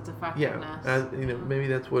loses its Yeah, effectiveness. you know, maybe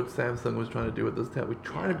that's what Samsung was trying to do with this tab. We're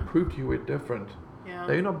trying to Yeah. prove to you we're different. Yeah.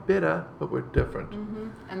 Now, you're not better, but we're different.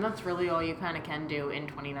 And that's really all you kind of can do in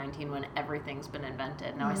 2019 when everything's been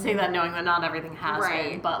invented. Now, I say that knowing that not everything has been,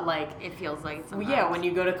 Right. but like, It feels like well, yeah, when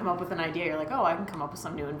you go to come up with an idea, you're like, oh, I can come up with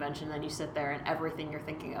some new invention. Then you sit there and everything you're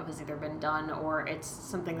thinking of has either been done or it's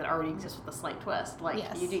something that already exists with a slight twist. Like,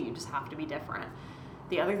 Yes. you just have to be different.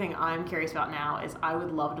 The other thing I'm curious about now is I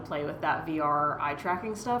would love to play with that VR eye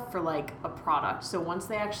tracking stuff for like a product. So once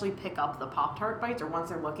they actually pick up the Pop-Tart bites or once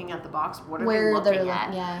they're looking at the box, what are Where they they're looking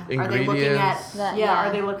at? yeah. Are they looking at Ingredients.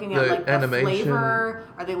 are they looking at The like the animation. flavor?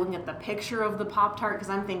 Are they looking at the picture of the Pop-Tart? Because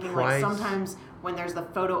I'm thinking like Price. sometimes when there's the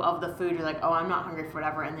photo of the food, you're like, oh, I'm not hungry for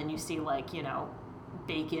whatever, and then you see like, you know,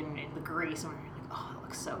 bacon in the grease, and you're like, oh, it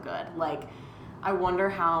looks so good. Like, I wonder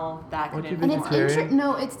how that could Aren't you And it's vegetarian?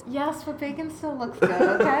 it's yes, but bacon still looks good.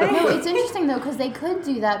 Okay. no, it's interesting though because they could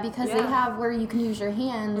do that because they Yeah. have where you can use your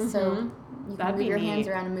hands, so you can That'd move be your hands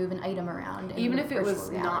neat. around and move an item around. in Even if it virtual was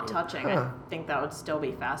not reality. touching, Huh. I think that would still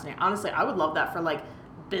be fascinating. Honestly, I would love that for like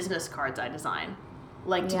business cards I design.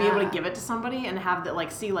 Like to be able to Yeah. give it to somebody and have that, like,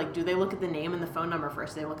 see, like, do they look at the name and the phone number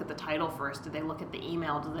first? Do they look at the title first? Do they look at the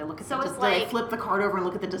email? Do they look at So the it's do they like- flip the card over and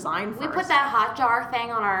look at the design We first? put that hot jar thing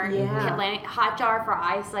on our Yeah. hot jar for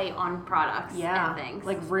eyesight on products yeah, and things.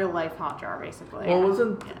 like real life hot jar, basically. Well,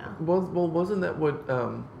 wasn't Yeah. wasn't that what?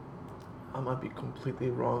 I might be completely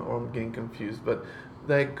wrong, or I'm getting confused, but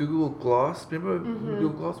that Google Glass, remember Google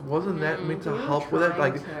Glass? Wasn't that meant to They were help with it?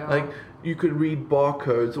 trying Like, to. like you could read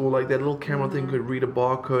barcodes, or like that little camera thing could read a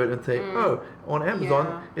barcode and say, "Oh, on Amazon,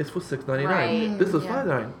 Yeah. it's for $6.99. Right. This is Yeah.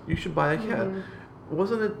 $5.99. You should buy that here."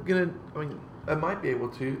 Wasn't it gonna? I mean, it might be able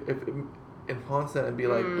to enhance that and be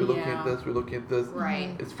like, we're looking at this, we're looking at this.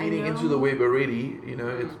 Right. It's feeding I into know. the web already. You know,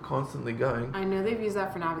 it's constantly going. I know they've used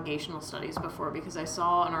that for navigational studies before because I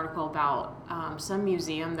saw an article about some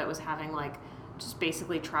museum that was having like just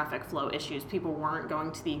basically traffic flow issues. People weren't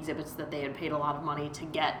going to the exhibits that they had paid a lot of money to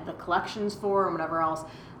get the collections for and whatever else.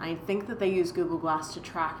 I think that they use Google Glass to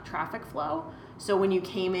track traffic flow. So when you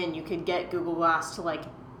came in, you could get Google Glass to like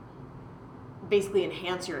basically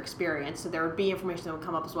enhance your experience. So there would be information that would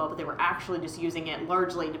come up as well, but they were actually just using it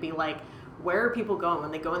largely to be like, where are people going when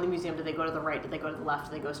they go in the museum? Do they go to the right? Do they go to the left?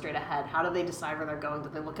 Do they go straight ahead? How do they decide where they're going? Do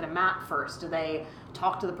they look at a map first? Do they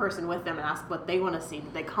talk to the person with them and ask what they want to see? Do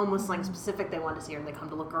they come with something specific they want to see, or do they come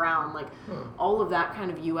to look around? Like all of that kind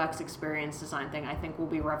of UX experience design thing, I think will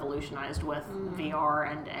be revolutionized with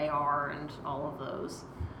VR and AR and all of those.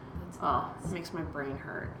 Oh, it makes my brain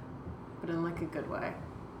hurt, but in like a good way.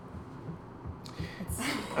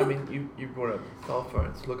 I mean, you brought up cell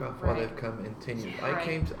phones. Look how far Right. they've come in 10 years. Yeah, I right.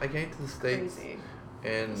 came to the States Crazy.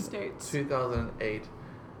 in The States. 2008,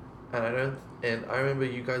 and I remember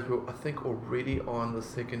you guys were, I think, already on the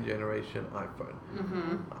second generation iPhone.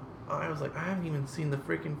 Mm-hmm. I was like, I haven't even seen the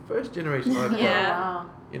freaking first generation iPhone. Yeah. Wow.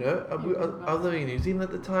 You know, I was living in New Zealand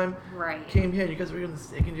at the time. Right. Came here, and you guys were on the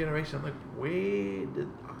second generation. I'm like, where did?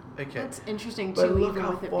 Okay. That's interesting But too. look even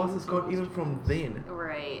how with it fast being it's gone, so even from then.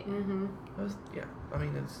 Right. Mm-hmm. Yeah, I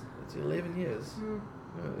mean, it's 11 years. Mm.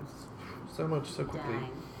 You know, it's so much so quickly. Dang.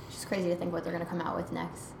 It's just crazy to think what they're gonna come out with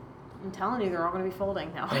next. I'm telling you, they're all going to be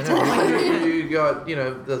folding now. I know. you got, you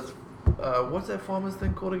know, this, what's that farmers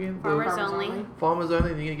thing called again? The Farmers only. farmers only,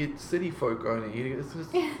 and you're going to get city folk only. It's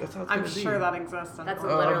just, that's how it's I'm going to be. sure that exists. That's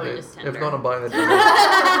anyway. literally okay. just Tinder. If not, I'm buying that.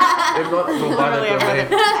 If not, we'll buy Literally that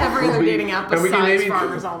domain. every other We'll be- dating app and we can besides maybe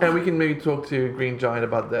Farmers Only. and we can maybe talk to Green Giant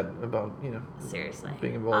about that, about, you know, Seriously.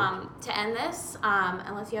 being involved. To end this,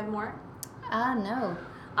 unless you have more, No.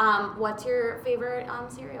 what's your favorite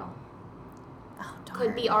cereal? Oh darn.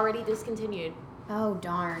 Could be already discontinued. Oh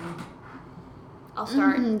darn. I'll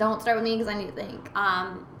start. Don't start with me because I need to think.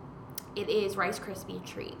 It is Rice Krispie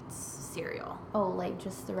Treats cereal. Oh, like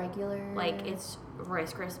just the regular. Like it's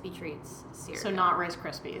Rice Krispie Treats cereal. So not Rice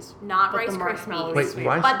Krispies. Not but Rice the marshmallow Krispies. Wait, is sweet.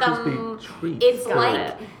 Rice But the- Krispie treats. It's Got like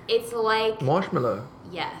it. it's like Marshmallow.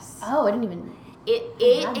 yes. Oh, I didn't even.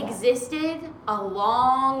 It have that. existed a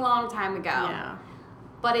long time ago. Yeah.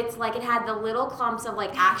 But it's like it had the little clumps of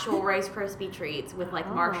like actual Rice Krispie treats with like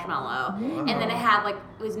Oh. marshmallow, and then it had like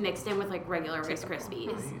it was mixed in with like regular Rice Krispies.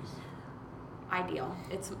 Jeez. Ideal.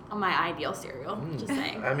 It's my ideal cereal. Just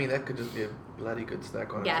saying. I mean, that could just be a bloody good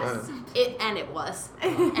snack on Yes, its own. it was,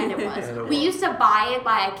 and it was. And it We was. used to buy it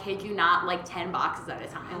by, I kid you not, like 10 boxes at a Oh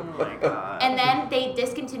time. my god. And then they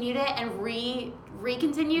discontinued it and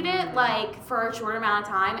recontinued it like for a short amount of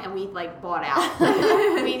time, and we like bought out.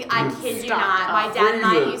 I kid you Stocked not. My up. dad and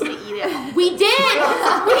I Freeze used to eat it. We did.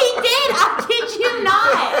 I kid you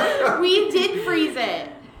not. We did freeze it.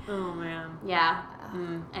 Oh man. Yeah.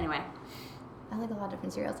 Mm. Anyway, I like a lot of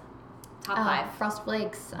different cereals. top 5. Frost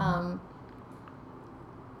Flakes.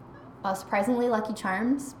 Surprisingly Lucky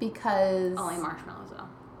Charms because. Only marshmallows though.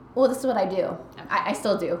 Well, this is what I do. Okay. I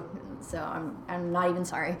still do. So I'm not even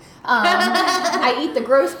sorry. I eat the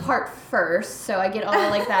gross part first, so I get all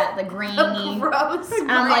like that the grainy. Gross.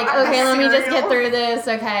 And I'm like, okay, let me just get Cereal. through this,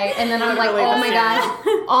 okay. And then I'm like, Literally oh the my gosh,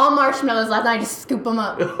 all marshmallows left, and I just scoop them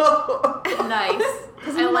up. Nice.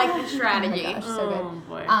 I like the strategy. Oh my gosh, so good. Oh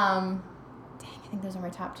boy. Dang, I think those are my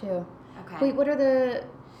top 2. Okay. Wait, what are the?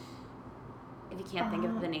 If you can't think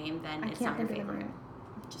of the name, then I it's can't not your think of the favorite. name.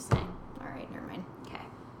 Just saying. All right, never mind. Okay.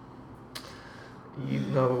 You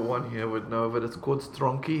know one here would know, but it's called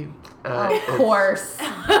Stronky. Of course. It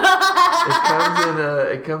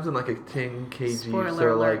comes in like a 10 kg, Spoiler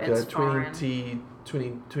so alert, like a it's foreign.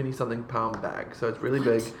 20 something pound bag. So it's really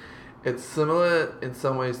big. It's similar in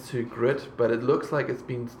some ways to grit, but it looks like it's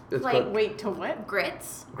Like, got Wait, to what?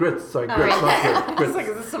 Grits. grits. Sorry, Oh. grits, not grit. I was Grits. like,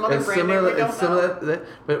 is this some other It's brand similar. name we don't It's know? similar, to that,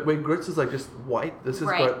 but where grits is like just white, this has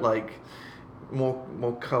Right. got like more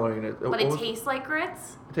color in it. But it almost- tastes like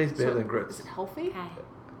grits. it tastes better So, than grits. Is it healthy? Okay.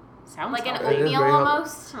 Sounds Like an healthy. It is oatmeal very healthy.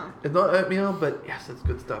 almost. Huh. It's not oatmeal, but yes, it's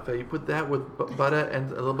good stuff. You put that with butter and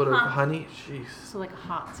a little bit of Huh. honey. Jeez. So like a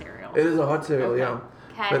hot cereal. It is a hot cereal, Okay. yeah.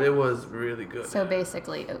 Okay. But it was really good. So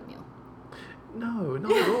basically oatmeal. No,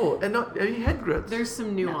 not at all. And not have you had grits? There's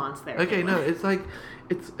some nuance there. Okay, Caitlin. no, it's like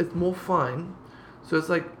it's more fine. So it's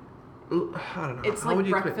like I don't know. It's how like would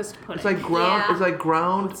you explain- breakfast pudding. It's like ground. Yeah. It's like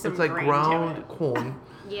ground. With some It's like grain to ground it. corn.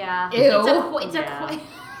 Yeah. Ew. It's Yeah.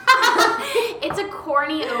 it's a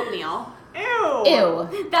corny oatmeal. Ew.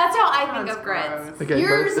 Ew. That's how I think Sounds of grits. gross. Okay, but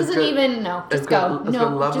Yours it's isn't got- even. No, It's just got, go. it's No,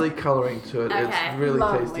 got lovely just- coloring to it. Okay. It's really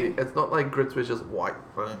Lovely. tasty. It's not like grits, which is white.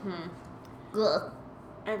 Mm-hmm. Ugh.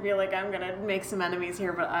 I feel like I'm gonna make some enemies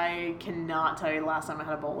here, but I cannot tell you the last time I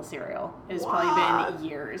had a bowl of cereal. It's probably been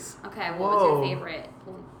years. Okay, what was Whoa. your favorite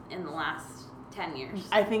in the last 10 years?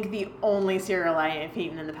 I think the only cereal I have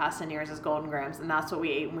eaten in the past 10 years is Golden Grahams, and that's what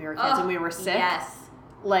we ate when we were kids and we were sick. Yes.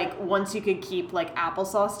 Like, once you could keep, like,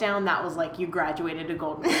 applesauce down, that was, like, you graduated to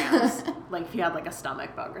Golden Grams. Like, if you had, like, a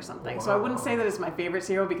stomach bug or something. So I wouldn't say that it's my favorite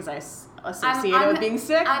cereal because I associate it with being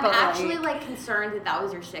sick. I'm but actually, like, concerned that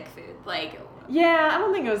was your sick food. Like... Yeah, I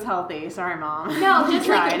don't think it was healthy. Sorry, Mom. No, You just,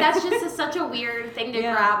 like, tried. that's just such a weird thing to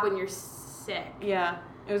Yeah. grab when you're sick. Yeah.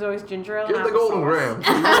 It was always ginger ale Get and the Golden applesauce. Grams.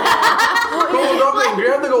 Golden Dumpling,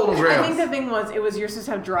 grab the Golden I Grams. think the thing was, you're supposed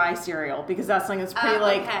to have dry cereal because that's something that's pretty,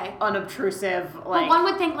 like, okay. unobtrusive. Like, But one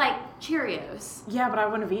would think, like, Cheerios. yeah, but I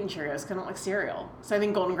wouldn't have eaten Cheerios because I don't like cereal. So I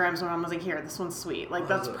think Golden Grams, my mom was like, here, this one's sweet. Like,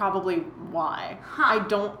 that's probably why. Huh.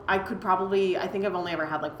 I think I've only ever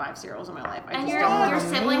had, like, 5 cereals in my life. I And just your don't your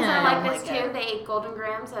remember. siblings man. are like I don't this like too? it. They ate Golden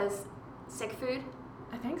Grams as sick food?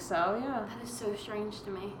 I think so, yeah. That is so strange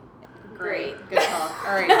to me. Great. Good talk.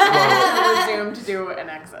 All right, so we'll resume to do an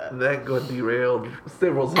exit. That got derailed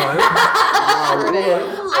several times.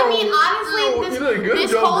 I mean, You honestly, did a good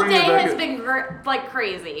this job whole bringing day it back has in. been like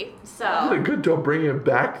crazy. You did a So good job bringing it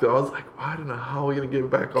back, though. I was like, well, I don't know how we're going to get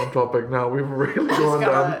back on topic now. We've really gone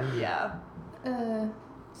down. Yeah.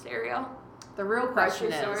 cereal. The real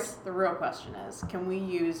question Grocery is, can we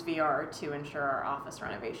use VR to ensure our office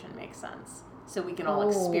renovation makes sense? So we can all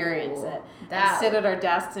experience it. And sit at our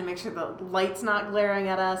desks and make sure the light's not glaring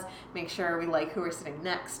at us. Make sure we like who we're sitting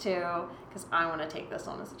next to. Because I want to take this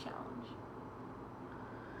on as a challenge.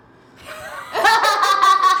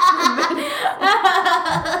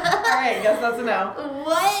 All right, guess that's a no.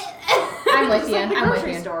 What? I'm with It's you. like the I'm with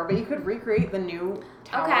grocery you. store, but you could recreate the new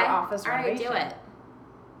tower Okay. office All right, renovation. do it.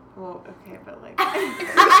 Well, okay, but like... That's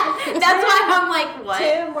why I'm like, what?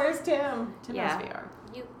 Tim, where's Tim? Tim Yeah. has VR.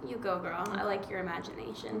 You go, girl. I like your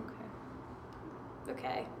imagination.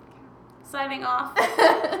 Okay. Signing off.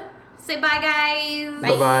 Say bye, guys.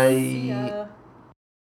 Bye-bye. See ya.